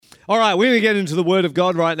All right, we're going to get into the Word of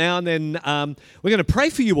God right now, and then we're going to pray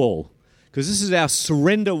for you all, because this is our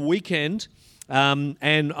surrender weekend, and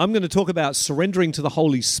I'm going to talk about surrendering to the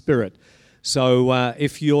Holy Spirit. So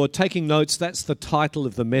if you're taking notes, that's the title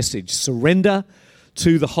of the message, Surrender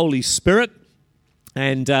to the Holy Spirit.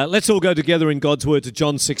 And let's all go together in God's Word to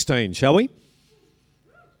John 16, shall we?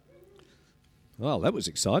 Well, that was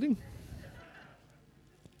exciting.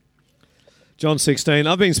 John 16.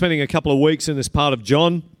 I've been spending a couple of weeks in this part of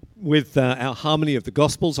John with our Harmony of the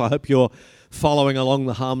Gospels. I hope you're following along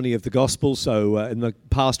the Harmony of the Gospels. So in the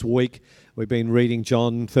past week, we've been reading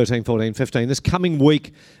John 13, 14, 15. This coming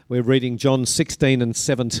week, we're reading John 16 and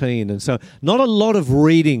 17. And so not a lot of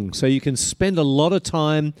reading, so you can spend a lot of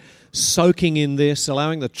time soaking in this,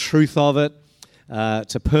 allowing the truth of it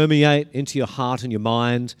to permeate into your heart and your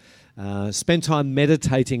mind. Spend time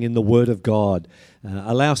meditating in the Word of God.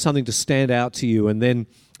 Allow something to stand out to you, and then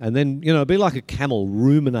be like a camel,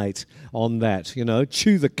 ruminate on that.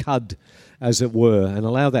 Chew the cud, as it were, and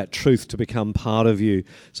allow that truth to become part of you.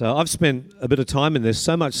 So I've spent a bit of time in this,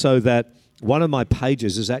 so much so that one of my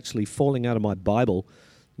pages is actually falling out of my Bible.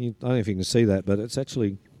 I don't know if you can see that, but it's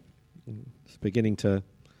beginning to.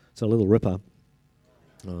 It's a little ripper.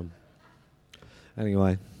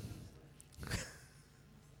 Anyway.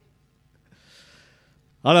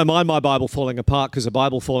 I don't mind my Bible falling apart, because a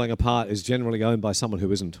Bible falling apart is generally owned by someone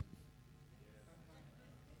who isn't.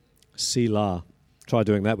 Selah. Try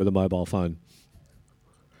doing that with a mobile phone.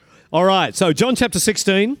 All right, so John chapter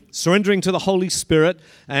 16, surrendering to the Holy Spirit,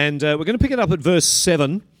 and we're going to pick it up at verse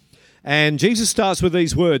 7. And Jesus starts with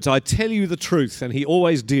these words, "I tell you the truth," and he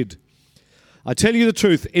always did. "I tell you the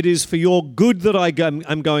truth, it is for your good that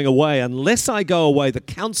I'm going away. Unless I go away, the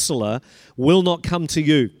Counselor will not come to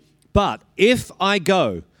you. But if I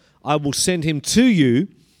go, I will send him to you.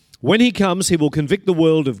 When he comes, he will convict the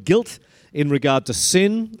world of guilt in regard to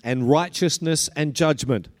sin and righteousness and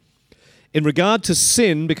judgment. In regard to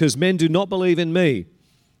sin, because men do not believe in me.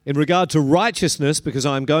 In regard to righteousness, because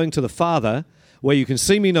I am going to the Father, where you can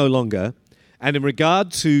see me no longer. And in regard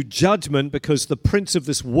to judgment, because the prince of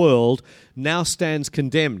this world now stands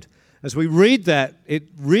condemned." As we read that, it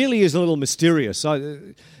really is a little mysterious.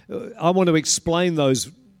 I want to explain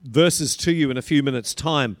those verses to you in a few minutes'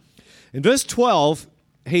 time. In verse 12,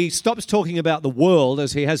 he stops talking about the world,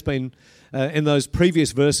 as he has been in those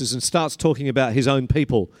previous verses, and starts talking about his own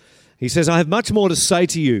people. He says, "I have much more to say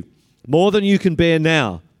to you, more than you can bear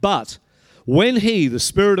now. But when he, the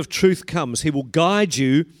Spirit of truth, comes, he will guide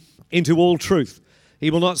you into all truth. He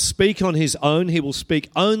will not speak on his own. He will speak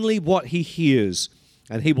only what he hears,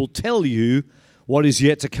 and he will tell you what is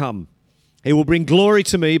yet to come. He will bring glory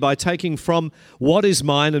to me by taking from what is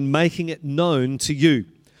mine and making it known to you.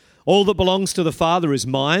 All that belongs to the Father is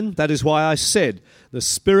mine. That is why I said, the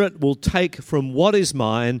Spirit will take from what is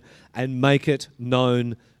mine and make it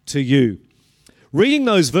known to you." Reading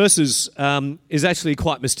those verses is actually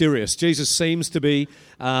quite mysterious. Jesus seems to be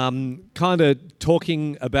kind of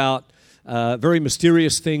talking about very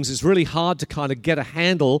mysterious things. It's really hard to kind of get a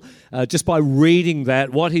handle just by reading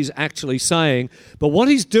that, what he's actually saying. But what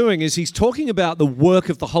he's doing is he's talking about the work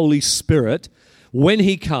of the Holy Spirit when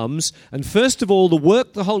he comes. And first of all, the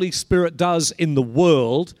work the Holy Spirit does in the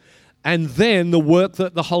world, and then the work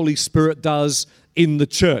that the Holy Spirit does in the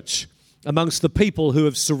church, amongst the people who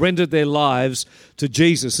have surrendered their lives to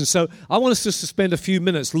Jesus. And so I want us just to spend a few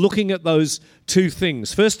minutes looking at those two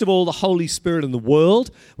things. First of all, the Holy Spirit in the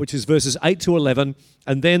world, which is verses 8 to 11,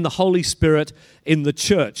 and then the Holy Spirit in the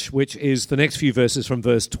church, which is the next few verses from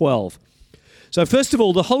verse 12. So first of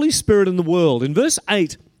all, the Holy Spirit in the world. In verse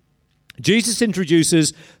 8, Jesus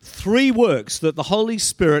introduces three works that the Holy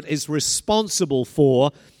Spirit is responsible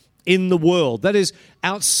for in the world, that is,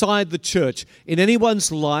 outside the church, in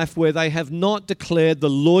anyone's life where they have not declared the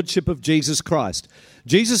lordship of Jesus Christ.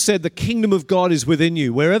 Jesus said the kingdom of God is within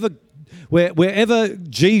you. Wherever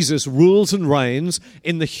Jesus rules and reigns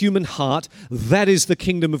in the human heart, that is the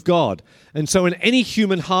kingdom of God. And so in any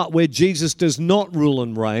human heart where Jesus does not rule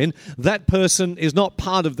and reign, that person is not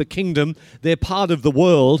part of the kingdom, they're part of the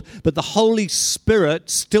world, but the Holy Spirit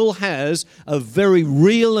still has a very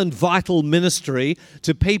real and vital ministry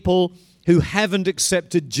to people who haven't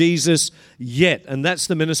accepted Jesus yet. And that's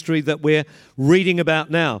the ministry that we're reading about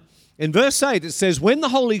now. In verse 8, it says, "When the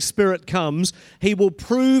Holy Spirit comes, he will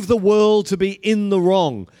prove the world to be in the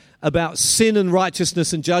wrong about sin and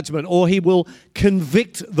righteousness and judgment," or he will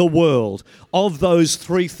convict the world of those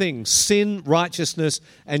three things: sin, righteousness,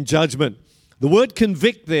 and judgment. The word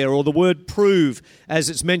convict there, or the word prove, as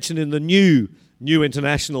it's mentioned in the New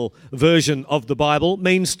International Version of the Bible,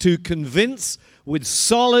 means to convince with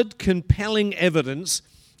solid, compelling evidence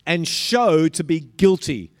and show to be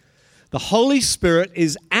guilty. The Holy Spirit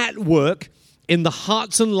is at work in the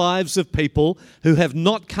hearts and lives of people who have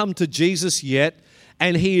not come to Jesus yet,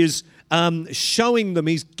 and He is showing them,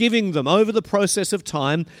 He's giving them, over the process of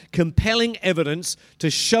time, compelling evidence to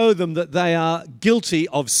show them that they are guilty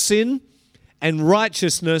of sin and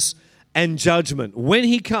righteousness and judgment. When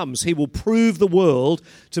He comes, He will prove the world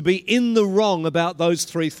to be in the wrong about those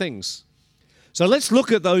three things. So let's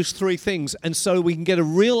look at those three things, and so we can get a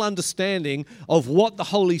real understanding of what the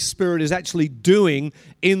Holy Spirit is actually doing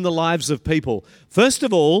in the lives of people. First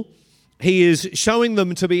of all, He is showing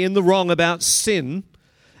them to be in the wrong about sin.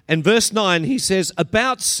 And verse 9, He says,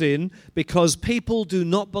 about sin, because people do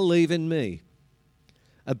not believe in me.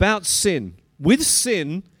 About sin. With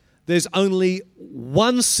sin, there's only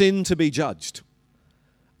one sin to be judged.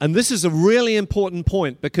 And this is a really important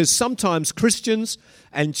point, because sometimes Christians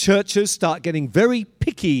and churches start getting very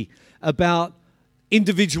picky about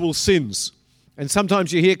individual sins. And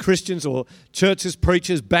sometimes you hear Christians or churches,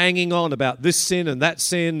 preachers banging on about this sin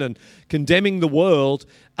and condemning the world.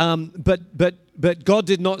 But God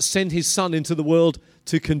did not send His Son into the world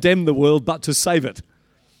to condemn the world, but to save it.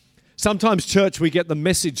 Sometimes, church, we get the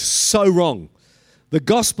message so wrong. The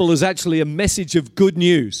gospel is actually a message of good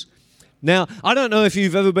news. Now, I don't know if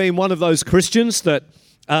you've ever been one of those Christians that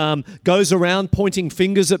goes around pointing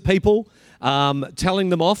fingers at people, telling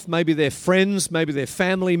them off. Maybe they're friends, maybe they're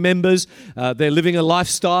family members. They're living a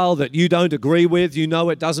lifestyle that you don't agree with. You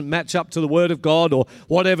know it doesn't match up to the Word of God or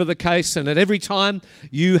whatever the case. And at every time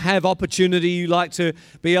you have opportunity, you like to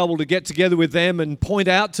be able to get together with them and point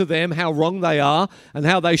out to them how wrong they are and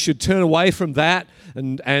how they should turn away from that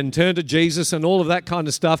and turn to Jesus and all of that kind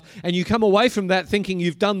of stuff. And you come away from that thinking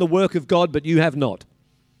you've done the work of God, but you have not.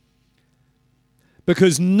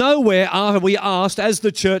 Because nowhere are we asked as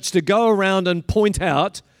the church to go around and point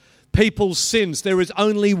out people's sins. There is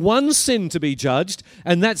only one sin to be judged,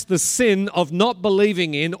 and that's the sin of not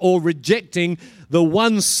believing in or rejecting the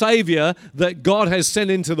one Savior that God has sent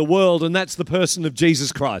into the world, and that's the person of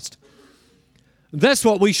Jesus Christ. That's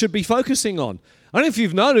what we should be focusing on. I don't know if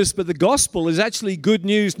you've noticed, but the gospel is actually good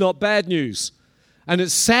news, not bad news. And it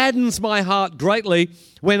saddens my heart greatly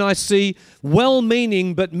when I see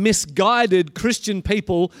well-meaning but misguided Christian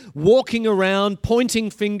people walking around,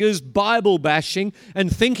 pointing fingers, Bible bashing,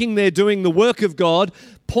 and thinking they're doing the work of God,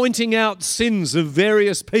 pointing out sins of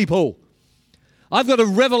various people. I've got a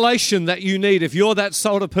revelation that you need if you're that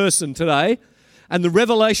sort of person today. And the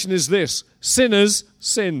revelation is this: sinners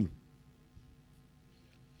sin.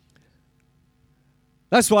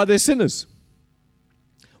 That's why they're sinners.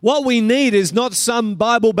 What we need is not some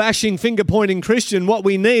Bible-bashing, finger-pointing Christian. What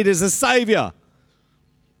we need is a Savior.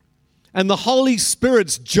 And the Holy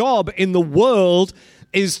Spirit's job in the world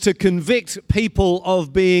is to convict people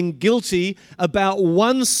of being guilty about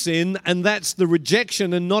one sin, and that's the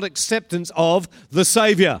rejection and not acceptance of the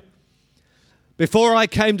Savior. Before I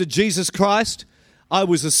came to Jesus Christ, I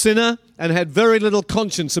was a sinner and had very little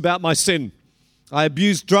conscience about my sin. I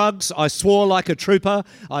abused drugs, I swore like a trooper,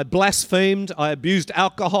 I blasphemed, I abused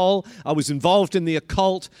alcohol, I was involved in the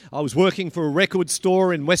occult, I was working for a record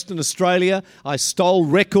store in Western Australia, I stole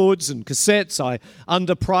records and cassettes, I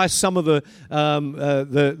underpriced some of the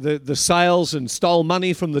sales and stole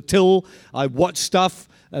money from the till, I watched stuff,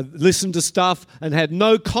 listened to stuff and had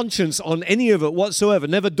no conscience on any of it whatsoever.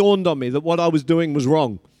 Never dawned on me that what I was doing was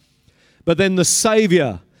wrong. But then the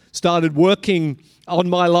Savior started working on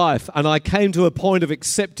my life, and I came to a point of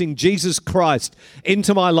accepting Jesus Christ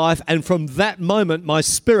into my life, and from that moment my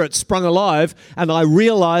spirit sprung alive and I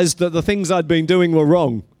realized that the things I'd been doing were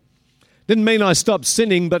wrong. Didn't mean I stopped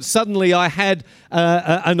sinning, but suddenly I had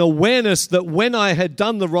an awareness that when I had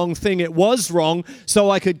done the wrong thing, it was wrong, so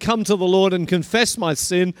I could come to the Lord and confess my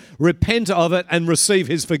sin, repent of it, and receive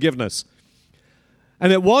His forgiveness.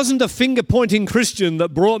 And it wasn't a finger-pointing Christian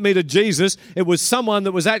that brought me to Jesus. It was someone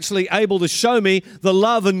that was actually able to show me the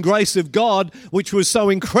love and grace of God, which was so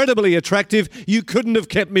incredibly attractive, you couldn't have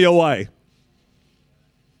kept me away.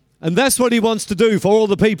 And that's what He wants to do for all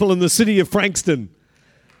the people in the city of Frankston.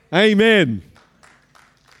 Amen.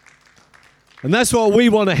 And that's what we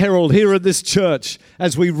want to herald here at this church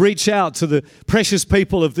as we reach out to the precious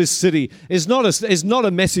people of this city. It's not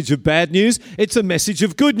a message of bad news, it's a message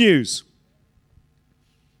of good news.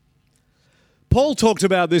 Paul talked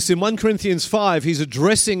about this in 1 Corinthians 5. He's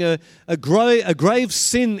addressing a grave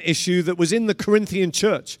sin issue that was in the Corinthian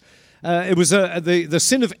church. It was the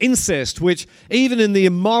sin of incest, which even in the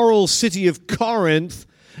immoral city of Corinth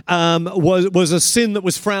was a sin that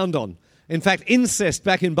was frowned on. In fact, incest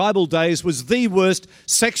back in Bible days was the worst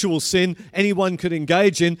sexual sin anyone could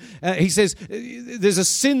engage in. He says there's a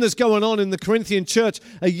sin that's going on in the Corinthian church.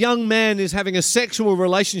 A young man is having a sexual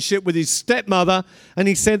relationship with his stepmother, and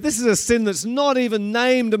he said this is a sin that's not even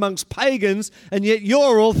named amongst pagans, and yet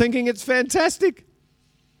you're all thinking it's fantastic.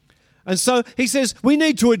 And so he says we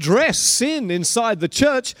need to address sin inside the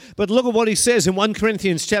church, but look at what he says in 1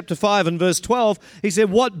 Corinthians chapter 5 and verse 12. He said,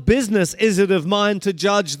 what business is it of mine to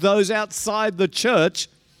judge those outside the church?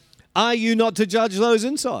 Are you not to judge those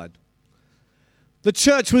inside? The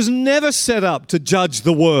church was never set up to judge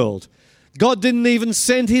the world. God didn't even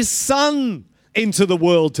send his son into the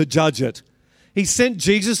world to judge it. He sent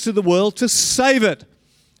Jesus to the world to save it.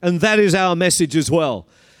 And that is our message as well.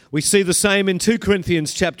 We see the same in 2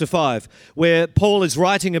 Corinthians chapter 5, where Paul is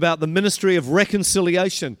writing about the ministry of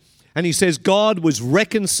reconciliation. And he says God was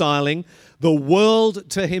reconciling the world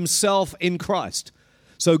to himself in Christ.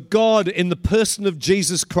 So God, in the person of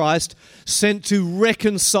Jesus Christ, sent to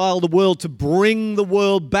reconcile the world, to bring the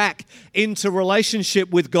world back into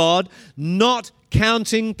relationship with God, not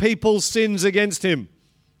counting people's sins against them.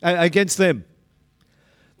 That's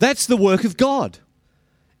the work of God.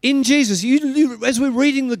 In Jesus, as we're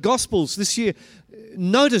reading the Gospels this year,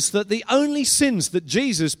 notice that the only sins that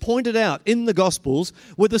Jesus pointed out in the Gospels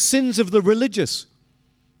were the sins of the religious.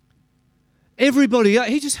 Everybody,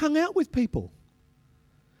 he just hung out with people.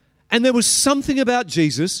 And there was something about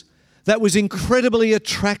Jesus that was incredibly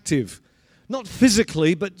attractive. Not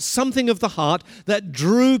physically, but something of the heart that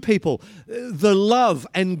drew people. The love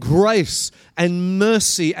and grace and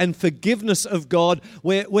mercy and forgiveness of God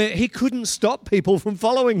where he couldn't stop people from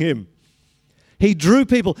following him. He drew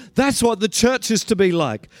people. That's what the church is to be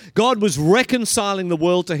like. God was reconciling the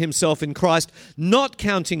world to himself in Christ, not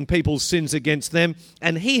counting people's sins against them,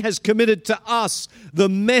 and he has committed to us the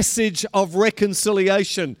message of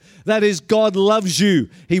reconciliation. That is, God loves you.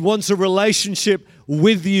 He wants a relationship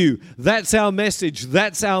with you. That's our message.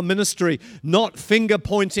 That's our ministry. Not finger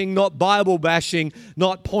pointing, not Bible bashing,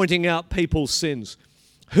 not pointing out people's sins.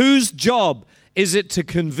 Whose job is it to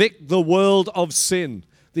convict the world of sin?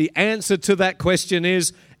 The answer to that question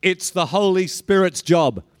is, it's the Holy Spirit's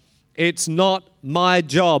job. It's not my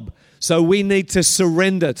job. So we need to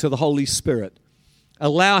surrender to the Holy Spirit.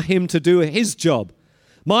 Allow him to do his job.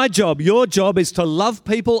 My job, your job, is to love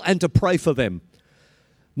people and to pray for them.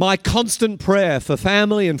 My constant prayer for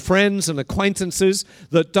family and friends and acquaintances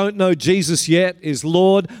that don't know Jesus yet is,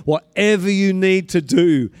 Lord, whatever you need to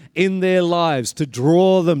do in their lives to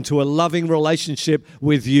draw them to a loving relationship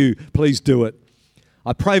with you, please do it.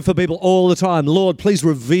 I pray for people all the time. Lord, please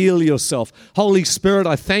reveal yourself. Holy Spirit,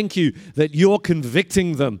 I thank you that you're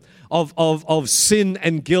convicting them of sin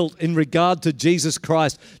and guilt in regard to Jesus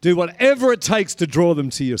Christ. Do whatever it takes to draw them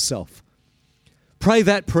to yourself. Pray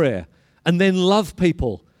that prayer and then love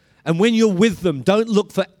people. And when you're with them, don't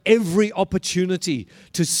look for every opportunity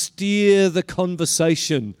to steer the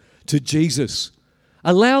conversation to Jesus.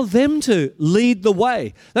 Allow them to lead the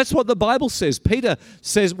way. That's what the Bible says. Peter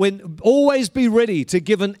says, always be ready to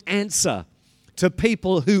give an answer to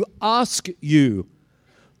people who ask you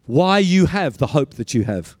why you have the hope that you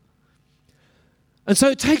have. And so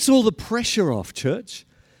it takes all the pressure off, church.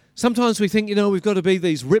 Sometimes we think, we've got to be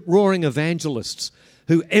these rip-roaring evangelists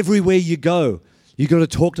who everywhere you go, you've got to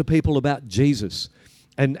talk to people about Jesus.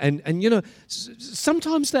 And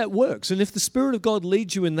sometimes that works. And if the Spirit of God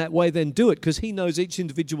leads you in that way, then do it, because he knows each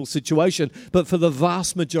individual situation. But for the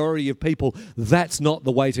vast majority of people, that's not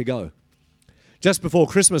the way to go. Just before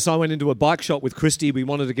Christmas, I went into a bike shop with Christy. We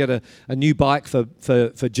wanted to get a new bike for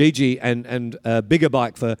Gigi and a bigger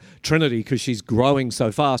bike for Trinity because she's growing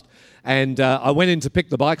so fast. And I went in to pick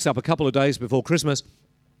the bikes up a couple of days before Christmas,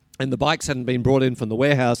 and the bikes hadn't been brought in from the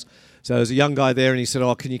warehouse. So there was a young guy there, and he said,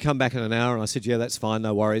 can you come back in an hour? And I said, yeah, that's fine,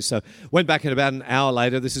 no worries. So went back in about an hour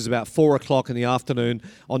later. This is about 4 o'clock in the afternoon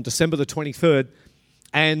on December the 23rd.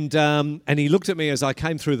 And he looked at me as I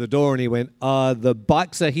came through the door, and he went, the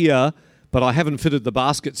bikes are here, but I haven't fitted the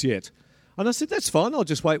baskets yet. And I said, that's fine, I'll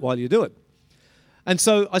just wait while you do it. And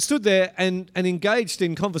so I stood there and engaged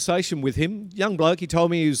in conversation with him. Young bloke, he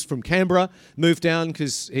told me he was from Canberra, moved down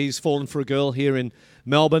because he's fallen for a girl here in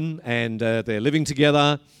Melbourne, and they're living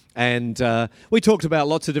together. And we talked about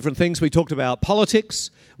lots of different things. We talked about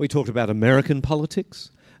politics. We talked about American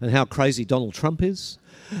politics and how crazy Donald Trump is.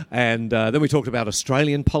 And then we talked about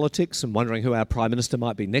Australian politics and wondering who our Prime Minister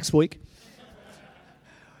might be next week.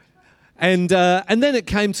 And then it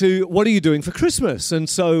came to, what are you doing for Christmas? And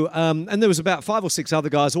so, and there was about 5 or 6 other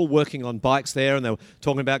guys all working on bikes there, and they were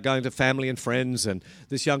talking about going to family and friends. And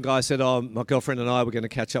this young guy said, oh, my girlfriend and I were going to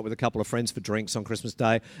catch up with a couple of friends for drinks on Christmas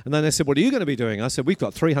Day. And then they said, what are you going to be doing? I said, we've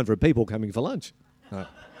got 300 people coming for lunch.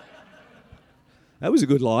 That was a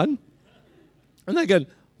good line. And they go,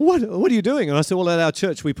 what are you doing? And I said, well, at our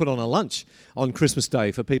church, we put on a lunch on Christmas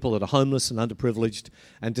Day for people that are homeless and underprivileged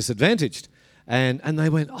and disadvantaged. And they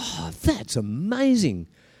went, oh, that's amazing.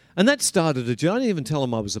 And that started a journey. I didn't even tell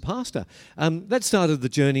them I was a pastor. That started the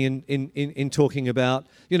journey in talking about,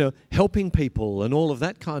 helping people and all of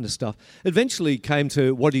that kind of stuff. Eventually came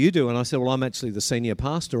to, what do you do? And I said, well, I'm actually the senior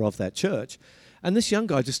pastor of that church. And this young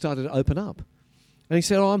guy just started to open up. And he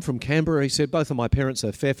said, oh, I'm from Canberra. He said, both of my parents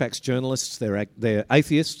are Fairfax journalists. They're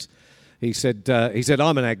atheists. He said,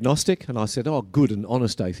 I'm an agnostic. And I said, oh, good, an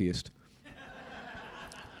honest atheist.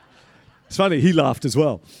 It's funny, he laughed as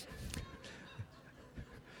well.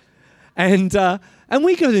 And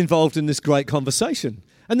we got involved in this great conversation.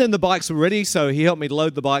 And then the bikes were ready, so he helped me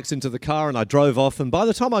load the bikes into the car, and I drove off. And by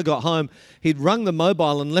the time I got home, he'd rung the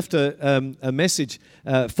mobile and left a message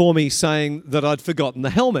for me saying that I'd forgotten the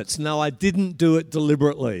helmets. Now, I didn't do it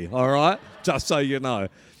deliberately, all right? Just so you know.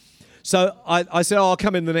 So I said, I'll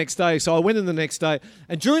come in the next day. So I went in the next day.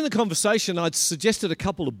 And during the conversation, I'd suggested a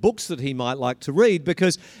couple of books that he might like to read,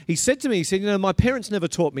 because he said to me, my parents never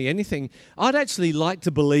taught me anything. I'd actually like to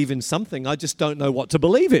believe in something. I just don't know what to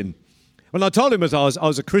believe in. When I told him that I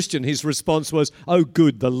was a Christian, his response was, oh,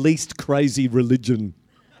 good, the least crazy religion.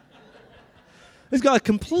 This guy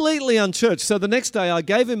completely unchurched. So the next day I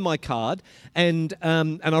gave him my card and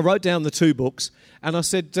I wrote down the 2 books. And I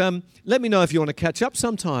said, let me know if you want to catch up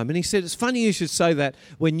sometime. And he said, it's funny you should say that.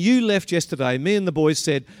 When you left yesterday, me and the boys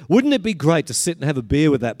said, wouldn't it be great to sit and have a beer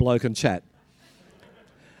with that bloke and chat?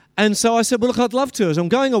 And so I said, well, look, I'd love to. As I'm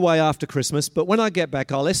going away after Christmas, but when I get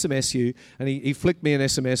back, I'll SMS you. And he flicked me an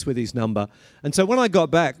SMS with his number. And so when I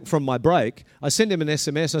got back from my break, I sent him an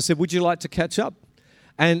SMS. I said, would you like to catch up?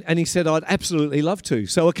 And he said, I'd absolutely love to.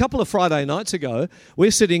 So a couple of Friday nights ago,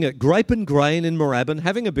 we're sitting at Grape and Grain in Moorabbin,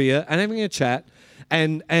 having a beer and having a chat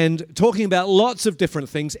and talking about lots of different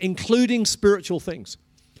things, including spiritual things.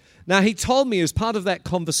 Now, he told me as part of that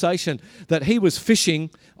conversation that he was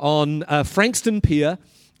fishing on Frankston Pier.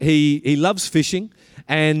 He loves fishing.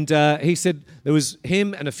 And he said there was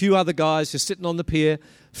him and a few other guys just sitting on the pier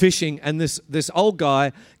fishing, and this old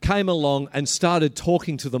guy came along and started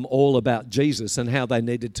talking to them all about Jesus and how they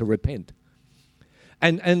needed to repent.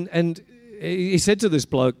 And he said to this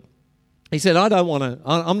bloke, he said,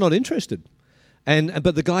 I'm not interested.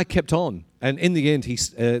 But the guy kept on, and in the end,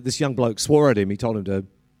 this young bloke swore at him. He told him to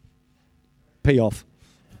pee off.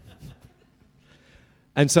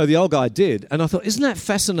 And so the old guy did, and I thought, isn't that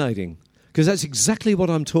fascinating? Because that's exactly what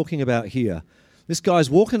I'm talking about here. This guy's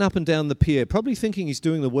walking up and down the pier, probably thinking he's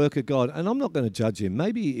doing the work of God, and I'm not going to judge him.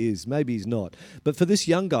 Maybe he is, maybe he's not. But for this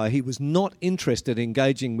young guy, he was not interested in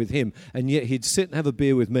engaging with him, and yet he'd sit and have a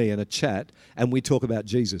beer with me and a chat, and we talk about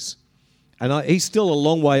Jesus. And he's still a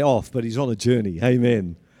long way off, but he's on a journey.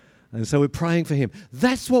 Amen. And so we're praying for him.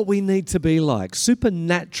 That's what we need to be like.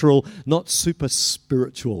 Supernatural, not super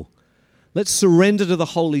spiritual. Let's surrender to the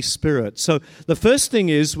Holy Spirit. So the first thing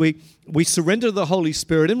is we surrender to the Holy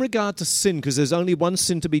Spirit in regard to sin, because there's only one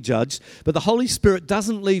sin to be judged. But the Holy Spirit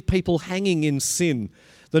doesn't leave people hanging in sin.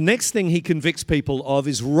 The next thing he convicts people of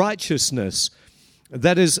is righteousness.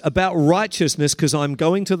 That is about righteousness, because I'm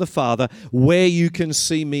going to the Father where you can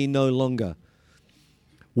see me no longer.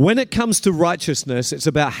 When it comes to righteousness, it's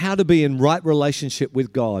about how to be in right relationship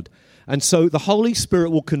with God. And so the Holy Spirit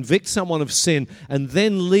will convict someone of sin and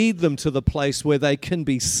then lead them to the place where they can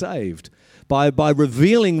be saved by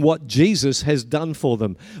revealing what Jesus has done for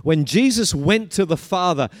them. When Jesus went to the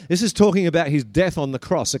Father, this is talking about his death on the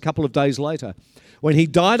cross a couple of days later. When he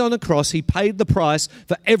died on a cross, he paid the price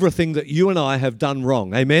for everything that you and I have done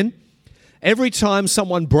wrong. Amen? Every time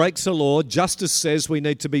someone breaks a law, justice says we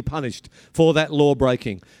need to be punished for that law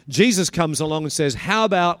breaking. Jesus comes along and says, how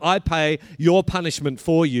about I pay your punishment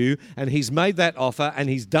for you? And he's made that offer, and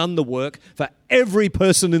he's done the work for every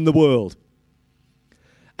person in the world.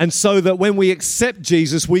 And so that when we accept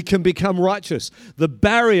Jesus, we can become righteous. The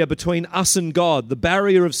barrier between us and God, the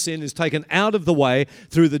barrier of sin, is taken out of the way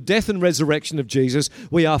through the death and resurrection of Jesus.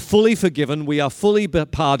 We are fully forgiven. We are fully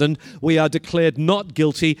pardoned. We are declared not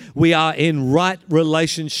guilty. We are in right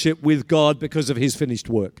relationship with God because of his finished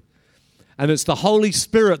work. And it's the Holy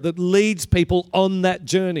Spirit that leads people on that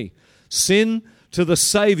journey. Sin to the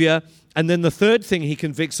Savior. And then the third thing he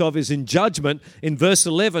convicts of is in judgment. In verse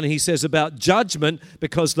 11, he says about judgment,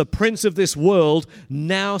 because the prince of this world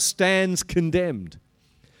now stands condemned.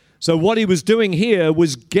 So what he was doing here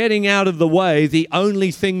was getting out of the way the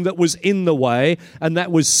only thing that was in the way, and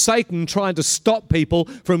that was Satan trying to stop people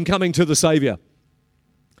from coming to the Savior.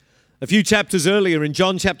 A few chapters earlier in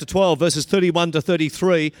John chapter 12, verses 31 to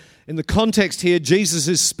 33, in the context here, Jesus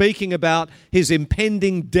is speaking about his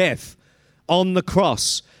impending death on the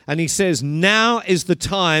cross. And he says, now is the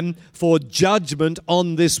time for judgment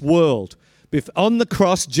on this world. On the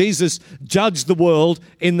cross, Jesus judged the world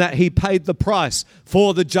in that he paid the price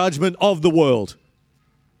for the judgment of the world.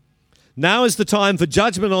 Now is the time for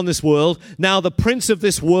judgment on this world. Now the prince of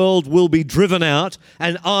this world will be driven out,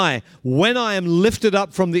 and I, when I am lifted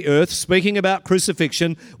up from the earth, speaking about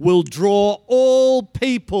crucifixion, will draw all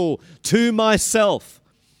people to myself.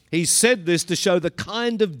 He said this to show the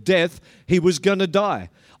kind of death he was going to die.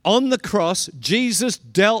 On the cross, Jesus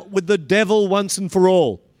dealt with the devil once and for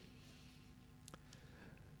all.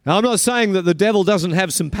 Now, I'm not saying that the devil doesn't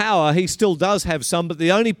have some power. He still does have some, but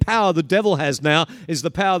the only power the devil has now is the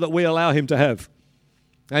power that we allow him to have.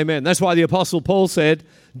 Amen. That's why the Apostle Paul said,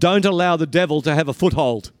 don't allow the devil to have a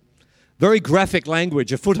foothold. Very graphic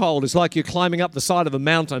language. A foothold is like you're climbing up the side of a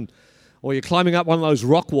mountain or you're climbing up one of those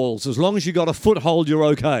rock walls. As long as you've got a foothold, you're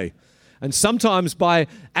okay. And sometimes by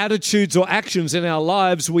attitudes or actions in our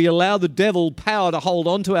lives, we allow the devil power to hold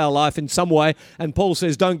on to our life in some way. And Paul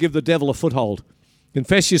says, don't give the devil a foothold.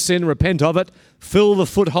 Confess your sin, repent of it, fill the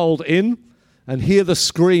foothold in, and hear the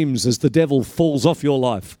screams as the devil falls off your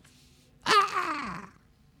life. Ah!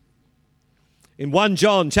 In 1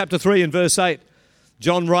 John chapter 3 and verse 8,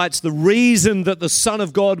 John writes, the reason that the Son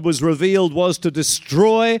of God was revealed was to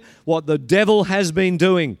destroy what the devil has been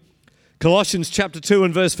doing. Colossians chapter 2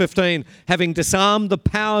 and verse 15, having disarmed the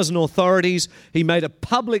powers and authorities, he made a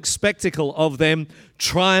public spectacle of them,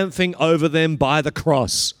 triumphing over them by the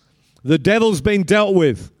cross. The devil's been dealt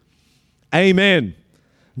with. Amen.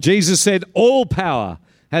 Jesus said, all power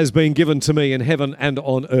has been given to me in heaven and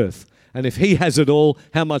on earth. And if he has it all,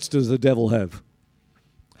 how much does the devil have?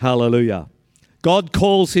 Hallelujah. God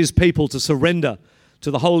calls his people to surrender to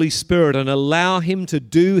the Holy Spirit and allow him to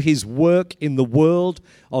do his work in the world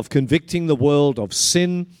of convicting the world of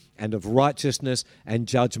sin and of righteousness and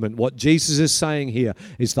judgment. What Jesus is saying here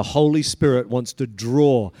is the Holy Spirit wants to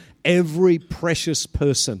draw every precious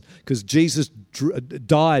person, because Jesus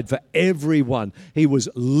died for everyone. He was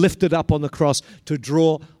lifted up on the cross to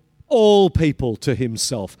draw all people to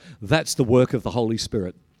himself. That's the work of the Holy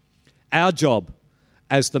Spirit. Our job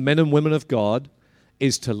as the men and women of God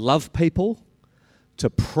is to love people,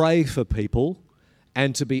 to pray for people,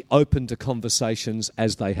 and to be open to conversations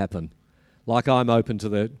as they happen. Like I'm open to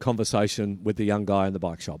the conversation with the young guy in the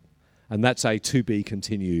bike shop. And that's a to be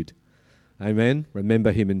continued. Amen.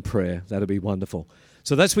 Remember him in prayer. That'll be wonderful.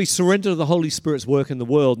 So that's we surrender to the Holy Spirit's work in the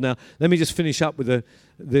world. Now, let me just finish up with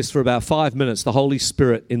this for about 5 minutes, the Holy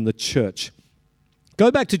Spirit in the church. Go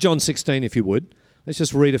back to John 16 if you would. Let's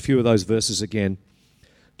just read a few of those verses again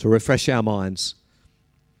to refresh our minds.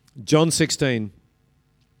 John 16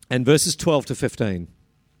 and verses 12 to 15.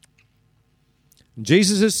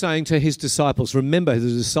 Jesus is saying to his disciples, remember, the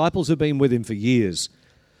disciples have been with him for years.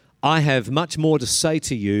 I have much more to say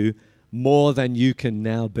to you, more than you can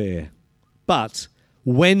now bear. But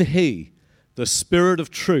when he, the Spirit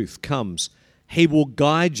of truth, comes, he will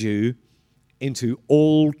guide you into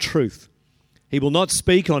all truth. He will not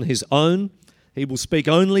speak on his own. He will speak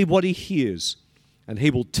only what he hears, and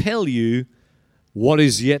he will tell you what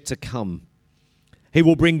is yet to come. He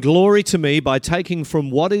will bring glory to me by taking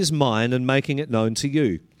from what is mine and making it known to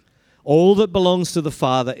you. All that belongs to the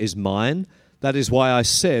Father is mine. That is why I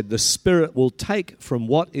said the Spirit will take from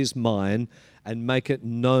what is mine and make it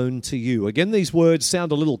known to you. Again, these words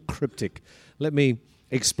sound a little cryptic. Let me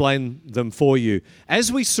explain them for you.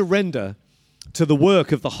 As we surrender to the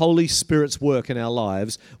work of the Holy Spirit's work in our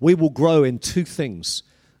lives, we will grow in two things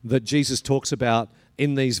that Jesus talks about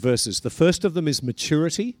in these verses. The first of them is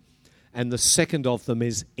maturity, and the second of them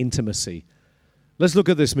is intimacy. Let's look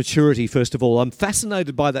at this maturity first of all. I'm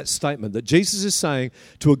fascinated by that statement that Jesus is saying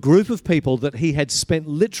to a group of people that he had spent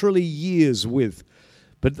literally years with,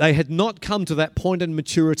 but they had not come to that point in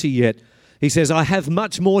maturity yet. He says, I have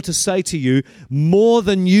much more to say to you, more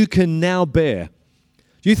than you can now bear.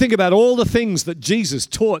 You think about all the things that Jesus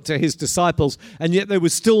taught to his disciples, and yet there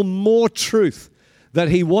was still more truth that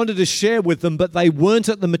he wanted to share with them, but they weren't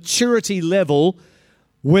at the maturity level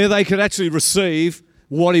where they could actually receive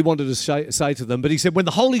what he wanted to say to them. But he said, when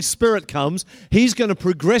the Holy Spirit comes, he's going to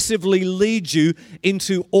progressively lead you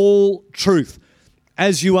into all truth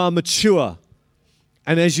as you are mature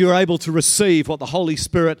and as you're able to receive what the Holy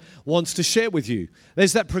Spirit wants to share with you.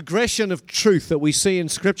 There's that progression of truth that we see in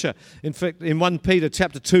Scripture. In fact, in 1 Peter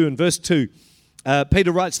chapter 2 and verse 2,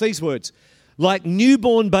 Peter writes these words, like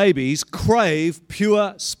newborn babies crave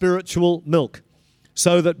pure spiritual milk,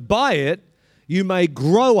 so that by it you may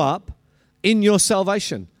grow up in your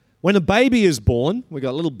salvation. When a baby is born, we've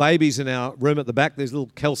got little babies in our room at the back, there's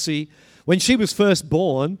little Kelsey. When she was first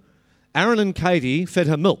born, Aaron and Katie fed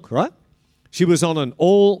her milk, right? She was on an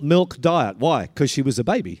all-milk diet. Why? Because she was a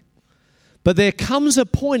baby. But there comes a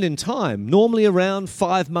point in time, normally around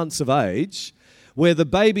 5 months of age, where the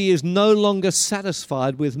baby is no longer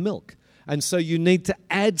satisfied with milk. And so you need to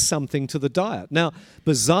add something to the diet. Now,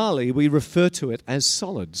 bizarrely, we refer to it as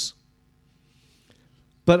solids.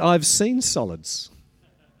 But I've seen solids,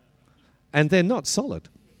 and they're not solid.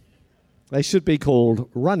 They should be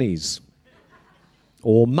called runnies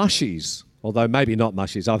or mushies, although maybe not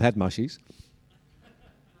mushies. I've had mushies.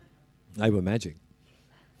 They were magic.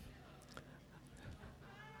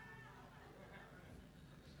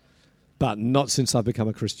 But not since I've become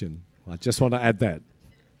a Christian. I just want to add that.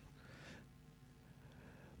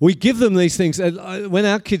 We give them these things. When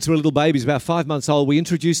our kids were little babies, about 5 months old, we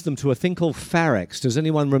introduced them to a thing called Pharax. Does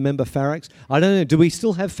anyone remember Pharax? I don't know. Do we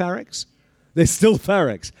still have Pharax? There's still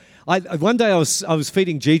Pharax. One day I was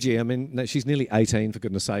feeding Gigi. I mean, she's nearly 18, for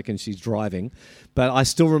goodness sake, and she's driving. But I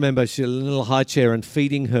still remember she had a little high chair and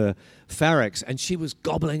feeding her Pharax, and she was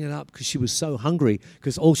gobbling it up because she was so hungry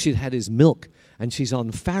because all she'd had is milk, and she's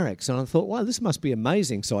on Pharax. And I thought, wow, this must be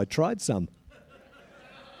amazing. So I tried some.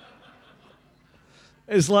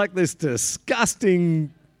 It's like this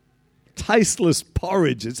disgusting, tasteless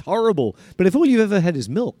porridge. It's horrible. But if all you've ever had is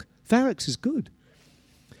milk, Pharax is good.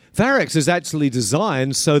 Pharax is actually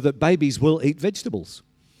designed so that babies will eat vegetables.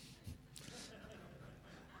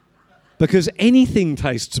 Because anything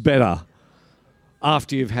tastes better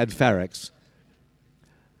after you've had Pharax.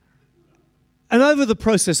 And over the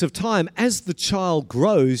process of time, as the child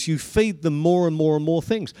grows, you feed them more and more and more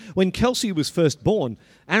things. When Kelsey was first born,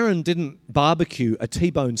 Aaron didn't barbecue a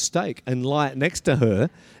T-bone steak and lie it next to her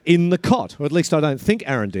in the cot. Or at least I don't think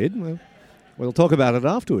Aaron did. We'll talk about it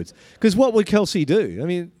afterwards. Because what would Kelsey do? I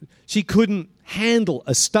mean, she couldn't handle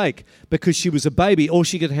a steak because she was a baby. All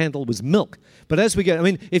she could handle was milk. But as we get, I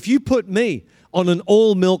mean, if you put me on an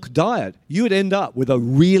all-milk diet, you would end up with a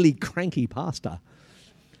really cranky pastor.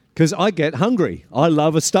 Because I get hungry. I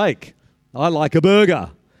love a steak. I like a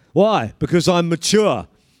burger. Why? Because I'm mature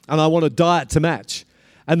and I want a diet to match.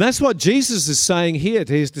 And that's what Jesus is saying here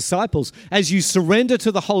to his disciples. As you surrender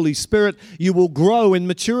to the Holy Spirit, you will grow in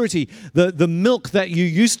maturity. The milk that you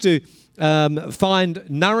used to find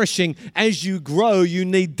nourishing, as you grow, you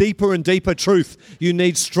need deeper and deeper truth. You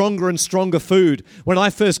need stronger and stronger food. When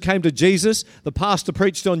I first came to Jesus, the pastor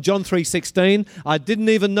preached on John 3:16. I didn't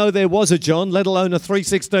even know there was a John, let alone a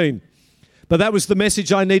 3:16. But that was the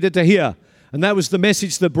message I needed to hear. And that was the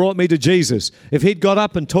message that brought me to Jesus. If he'd got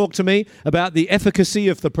up and talked to me about the efficacy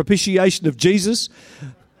of the propitiation of Jesus,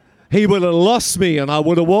 he would have lost me and I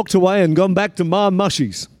would have walked away and gone back to my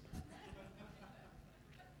mushies.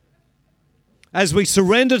 As we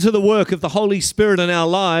surrender to the work of the Holy Spirit in our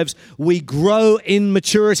lives, we grow in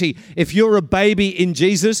maturity. If you're a baby in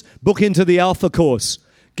Jesus, book into the Alpha course.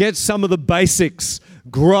 Get some of the basics.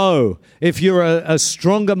 Grow. If you're a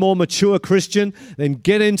stronger, more mature Christian, then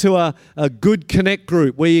get into a good connect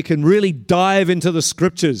group where you can really dive into the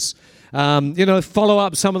scriptures. Follow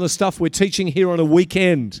up some of the stuff we're teaching here on a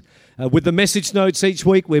weekend. With the message notes each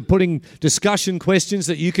week, we're putting discussion questions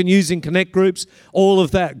that you can use in connect groups. All of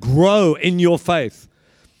that. Grow in your faith.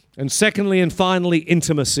 And secondly and finally,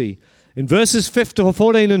 intimacy. In verses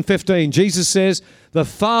 14 and 15, Jesus says, "The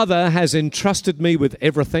Father has entrusted me with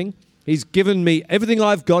everything. He's given me, everything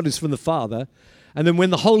I've got is from the Father. And then when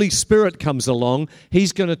the Holy Spirit comes along,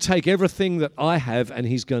 he's going to take everything that I have and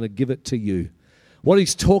he's going to give it to you." What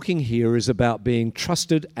he's talking here is about being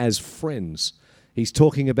trusted as friends. He's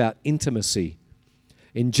talking about intimacy.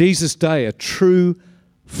 In Jesus' day, a true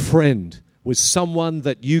friend was someone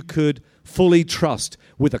that you could fully trust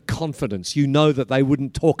with a confidence. You know that they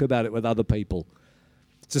wouldn't talk about it with other people.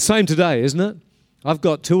 It's the same today, isn't it? I've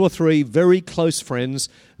got 2 or 3 very close friends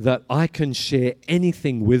that I can share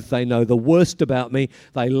anything with. They know the worst about me.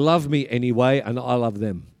 They love me anyway, and I love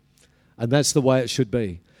them. And that's the way it should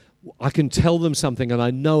be. I can tell them something, and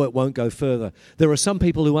I know it won't go further. There are some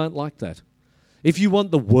people who aren't like that. If you want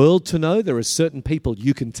the world to know, there are certain people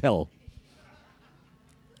you can tell.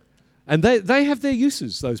 And they have their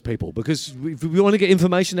uses, those people, because if we want to get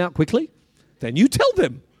information out quickly, then you tell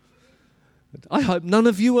them. I hope none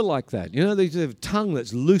of you are like that. You know, they have a tongue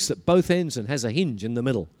that's loose at both ends and has a hinge in the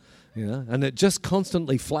middle, and it just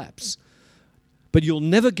constantly flaps. But you'll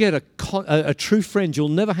never get a true friend. You'll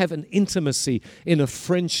never have an intimacy in a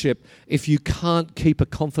friendship if you can't keep a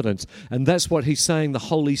confidence. And that's what he's saying the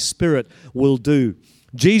Holy Spirit will do.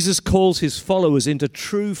 Jesus calls his followers into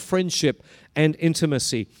true friendship and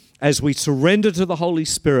intimacy. As we surrender to the Holy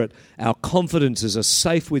Spirit, our confidences are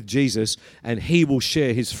safe with Jesus, and he will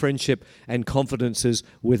share his friendship and confidences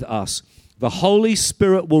with us. The Holy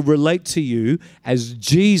Spirit will relate to you as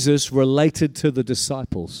Jesus related to the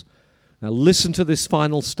disciples. Now listen to this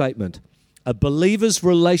final statement. A believer's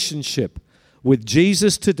relationship with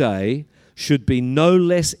Jesus today should be no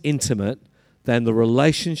less intimate than the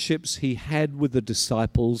relationships he had with the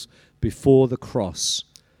disciples before the cross.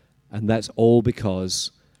 And that's all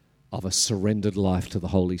because of a surrendered life to the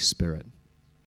Holy Spirit.